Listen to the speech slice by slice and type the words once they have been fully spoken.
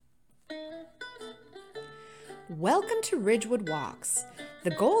Welcome to Ridgewood Walks.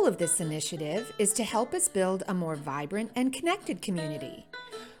 The goal of this initiative is to help us build a more vibrant and connected community.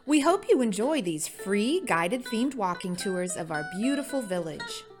 We hope you enjoy these free guided themed walking tours of our beautiful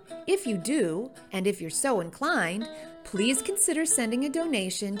village. If you do, and if you're so inclined, please consider sending a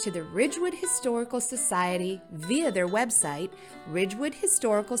donation to the Ridgewood Historical Society via their website,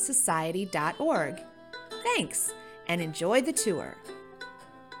 ridgewoodhistoricalsociety.org. Thanks, and enjoy the tour.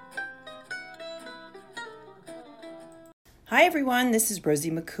 Hi everyone, this is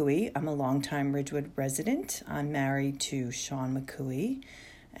Rosie McCooey. I'm a longtime Ridgewood resident. I'm married to Sean McCooey,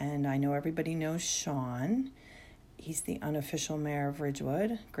 and I know everybody knows Sean. He's the unofficial mayor of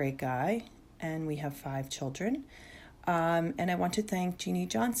Ridgewood, great guy, and we have 5 children. And I want to thank Jeannie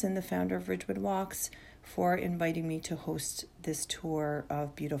Johnson, the founder of Ridgewood Walks, for inviting me to host this tour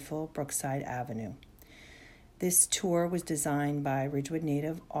of beautiful Brookside Avenue. This tour was designed by Ridgewood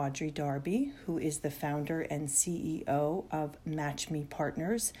native Audrey Darby, who is the founder and CEO of Match Me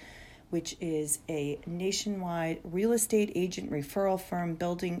Partners, which is a nationwide real estate agent referral firm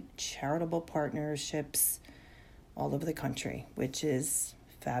building charitable partnerships all over the country, which is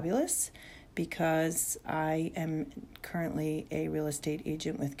fabulous because I am currently a real estate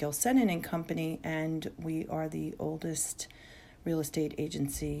agent with Gilsenan and Company, and we are the oldest real estate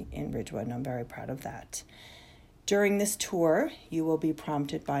agency in Ridgewood, and I'm very proud of that. During this tour, you will be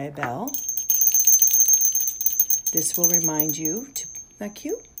prompted by a bell. This will remind you to, isn't that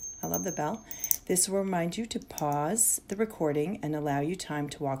cute? I love the bell. This will remind you to pause the recording and allow you time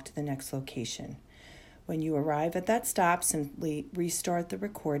to walk to the next location. When you arrive at that stop, simply restart the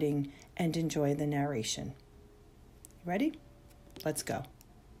recording and enjoy the narration. Ready? Let's go.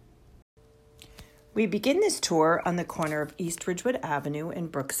 We begin this tour on the corner of East Ridgewood Avenue and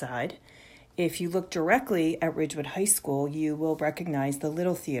Brookside. If you look directly at Ridgewood High School, you will recognize the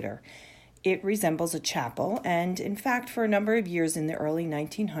Little Theater. It resembles a chapel, and in fact, for a number of years in the early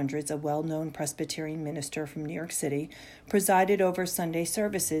 1900s, a well-known Presbyterian minister from New York City presided over Sunday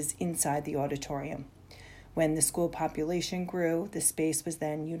services inside the auditorium. When the school population grew, the space was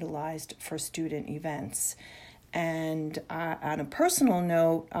then utilized for student events. And on a personal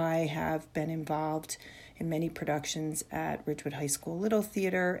note, I have been involved in many productions at Ridgewood High School Little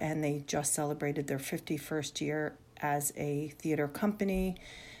Theater, and they just celebrated their 51st year as a theater company,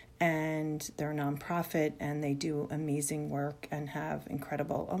 and they're a nonprofit, and they do amazing work and have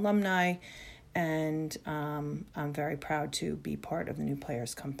incredible alumni, and I'm very proud to be part of the New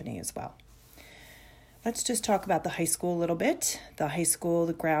Players Company as well. Let's just talk about the high school a little bit. The high school,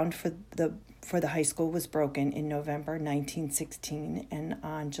 the ground for the high school was broken in November 1916, and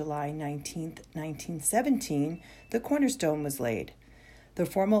on July 19th, 1917, the cornerstone was laid. The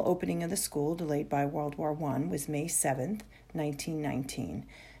formal opening of the school, delayed by World War I, was May 7th, 1919.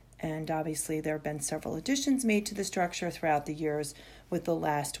 And obviously there have been several additions made to the structure throughout the years, with the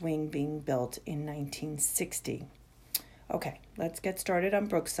last wing being built in 1960. Okay, let's get started on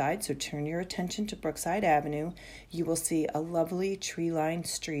Brookside. So turn your attention to Brookside Avenue. You will see a lovely tree-lined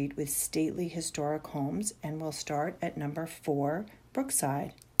street with stately historic homes, and we'll start at number 4,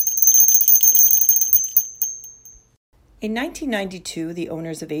 Brookside. In 1992, the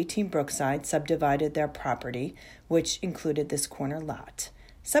owners of 18 Brookside subdivided their property, which included this corner lot.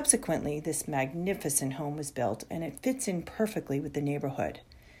 Subsequently, this magnificent home was built, and it fits in perfectly with the neighborhood.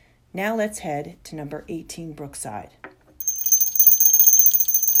 Now let's head to number 18 Brookside.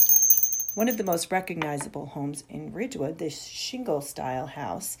 One of the most recognizable homes in Ridgewood, this shingle-style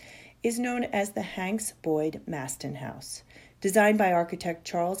house, is known as the Hanks Boyd Maston House. Designed by architect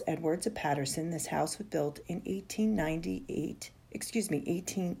Charles Edwards of Patterson, this house was built in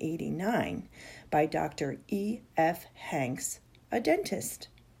 1889 by Dr. E.F. Hanks, a dentist.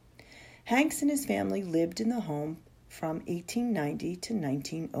 Hanks and his family lived in the home from 1890 to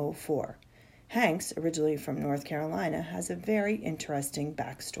 1904. Hanks, originally from North Carolina, has a very interesting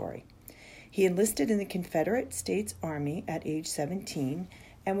backstory. He enlisted in the Confederate States Army at age 17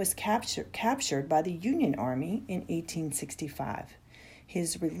 and was captured by the Union Army in 1865.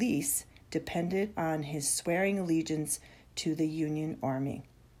 His release depended on his swearing allegiance to the Union Army.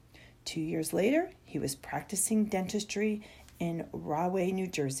 2 years later, he was practicing dentistry in Rahway, New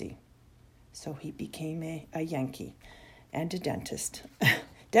Jersey. So he became a Yankee and a dentist.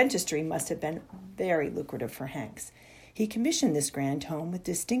 Dentistry must have been very lucrative for Hanks. He commissioned this grand home with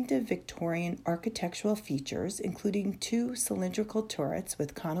distinctive Victorian architectural features, including 2 cylindrical turrets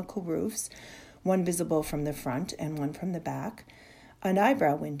with conical roofs, one visible from the front and one from the back, an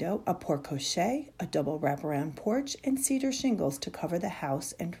eyebrow window, a porte-cochere, a double wraparound porch, and cedar shingles to cover the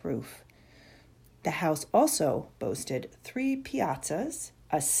house and roof. The house also boasted 3 piazzas,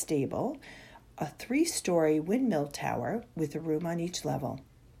 a stable, a 3-story windmill tower with a room on each level.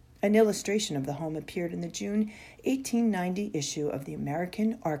 An illustration of the home appeared in the June 1890 issue of the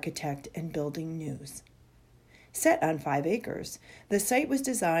American Architect and Building News. Set on 5 acres, the site was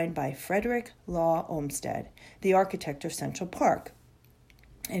designed by Frederick Law Olmsted, the architect of Central Park,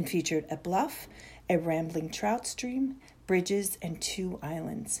 and featured a bluff, a rambling trout stream, bridges, and 2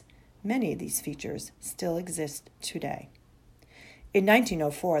 islands. Many of these features still exist today. In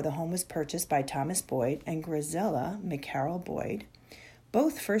 1904, the home was purchased by Thomas Boyd and Grisella McCarroll Boyd,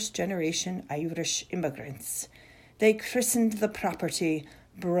 both first-generation Irish immigrants. They christened the property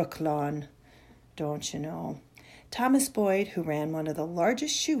Brooklawn, don't you know? Thomas Boyd, who ran one of the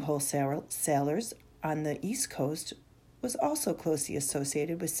largest shoe wholesalers on the East Coast, was also closely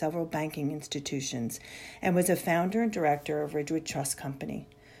associated with several banking institutions and was a founder and director of Ridgewood Trust Company.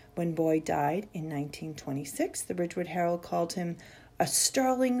 When Boyd died in 1926, the Ridgewood Herald called him a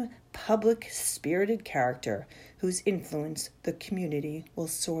sterling, public-spirited character whose influence the community will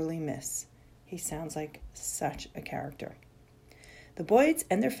sorely miss. He sounds like such a character. The Boyds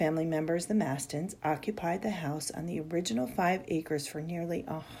and their family members, the Mastins, occupied the house on the original 5 acres for nearly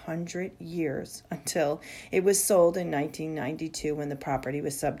 100 years until it was sold in 1992 when the property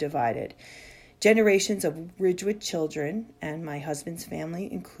was subdivided. Generations of Ridgewood children, and my husband's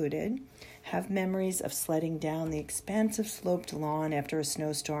family included, have memories of sledding down the expansive sloped lawn after a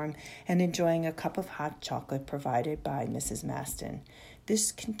snowstorm and enjoying a cup of hot chocolate provided by Mrs. Mastin.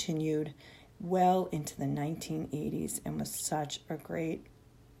 This continued well into the 1980s and was such a great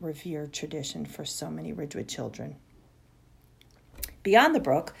revered tradition for so many Ridgewood children. Beyond the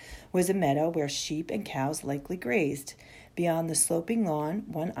brook was a meadow where sheep and cows likely grazed. Beyond the sloping lawn,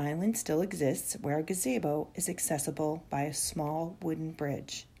 one island still exists where a gazebo is accessible by a small wooden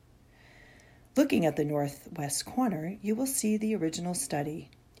bridge. Looking at the northwest corner, you will see the original study.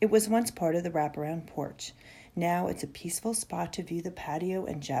 It was once part of the wraparound porch. Now it's a peaceful spot to view the patio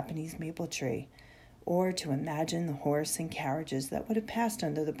and Japanese maple tree, or to imagine the horse and carriages that would have passed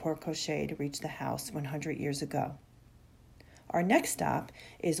under the porte-cochere to reach the house 100 years ago. Our next stop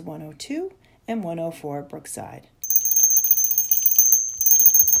is 102 and 104 Brookside.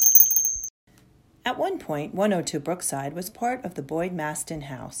 At one point, 102 Brookside was part of the Boyd Mastin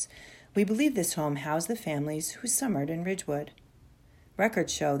house. We believe this home housed the families who summered in Ridgewood.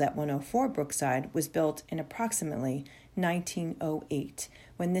 Records show that 104 Brookside was built in approximately 1908,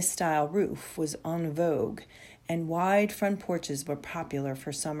 when this style roof was en vogue and wide front porches were popular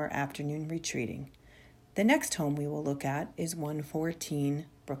for summer afternoon retreating. The next home we will look at is 114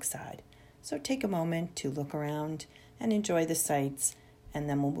 Brookside. So take a moment to look around and enjoy the sights, and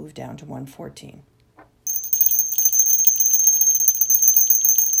then we'll move down to 114.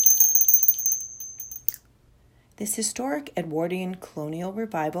 This historic Edwardian colonial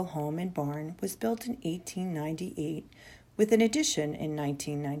revival home and barn was built in 1898 with an addition in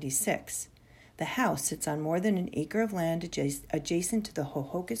 1996. The house sits on more than an acre of land adjacent to the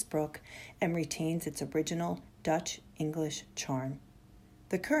Hohokus Brook and retains its original Dutch-English charm.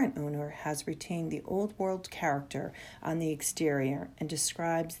 The current owner has retained the old world character on the exterior and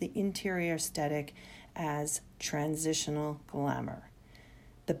describes the interior aesthetic as transitional glamour.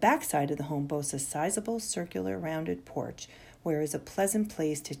 The backside of the home boasts a sizable circular rounded porch, where is a pleasant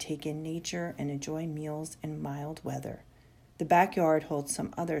place to take in nature and enjoy meals in mild weather. The backyard holds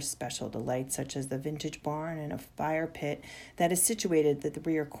some other special delights, such as the vintage barn and a fire pit that is situated at the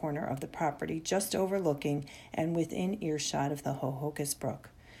rear corner of the property, just overlooking and within earshot of the Hohokus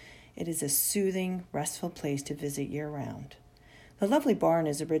Brook. It is a soothing, restful place to visit year-round. The lovely barn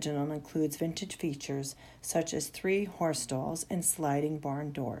is original and includes vintage features such as 3 horse stalls and sliding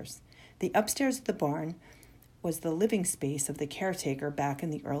barn doors. The upstairs of the barn was the living space of the caretaker back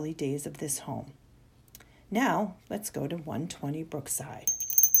in the early days of this home. Now, let's go to 120 Brookside.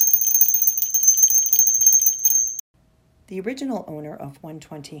 The original owner of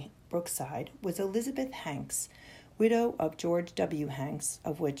 120 Brookside was Elizabeth Hanks, widow of George W. Hanks,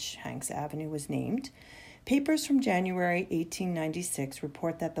 of which Hanks Avenue was named. Papers from January 1896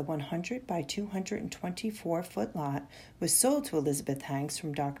 report that the 100 by 224-foot lot was sold to Elizabeth Hanks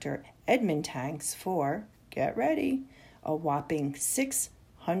from Dr. Edmund Hanks for, get ready, a whopping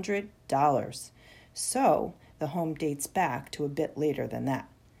 $600. So the home dates back to a bit later than that.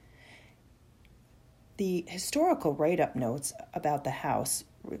 The historical write-up notes about the house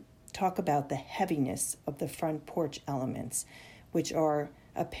talk about the heaviness of the front porch elements, which are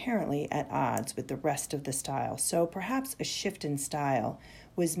apparently at odds with the rest of the style, so perhaps a shift in style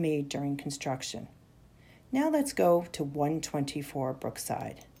was made during construction. Now let's go to 124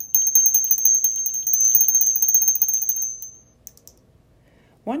 Brookside.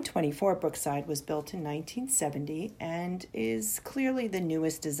 124 Brookside was built in 1970 and is clearly the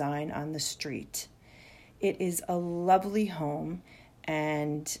newest design on the street. It is a lovely home,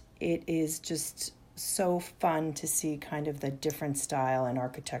 and it is just so fun to see kind of the different style and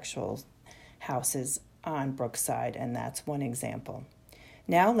architectural houses on Brookside, and that's one example.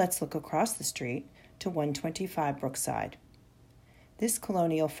 Now let's look across the street to 125 Brookside. This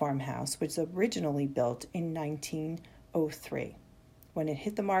colonial farmhouse was originally built in 1903. When it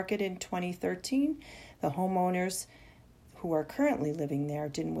hit the market in 2013, the homeowners who are currently living there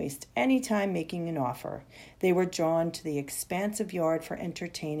didn't waste any time making an offer. They were drawn to the expansive yard for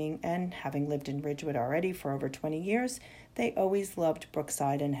entertaining, and having lived in Ridgewood already for over 20 years, they always loved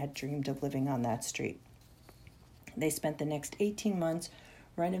Brookside and had dreamed of living on that street. They spent the next 18 months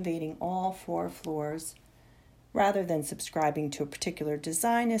renovating all 4 floors. Rather than subscribing to a particular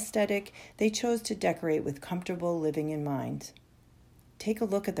design aesthetic, they chose to decorate with comfortable living in mind. Take a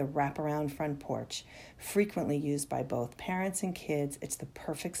look at the wraparound front porch. Frequently used by both parents and kids, it's the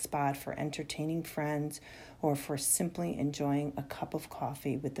perfect spot for entertaining friends or for simply enjoying a cup of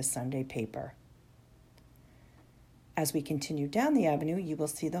coffee with the Sunday paper. As we continue down the avenue, you will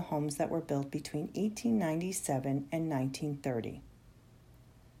see the homes that were built between 1897 and 1930.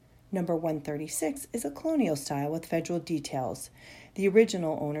 Number 136 is a colonial style with federal details. The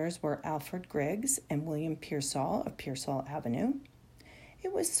original owners were Alfred Griggs and William Pearsall of Pearsall Avenue.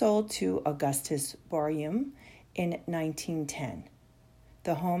 It was sold to Augustus Boreum in 1910.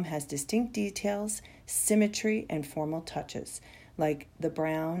 The home has distinct details, symmetry, and formal touches, like the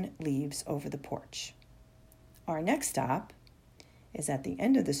brown leaves over the porch. Our next stop is at the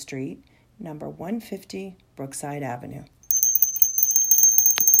end of the street, number 150 Brookside Avenue.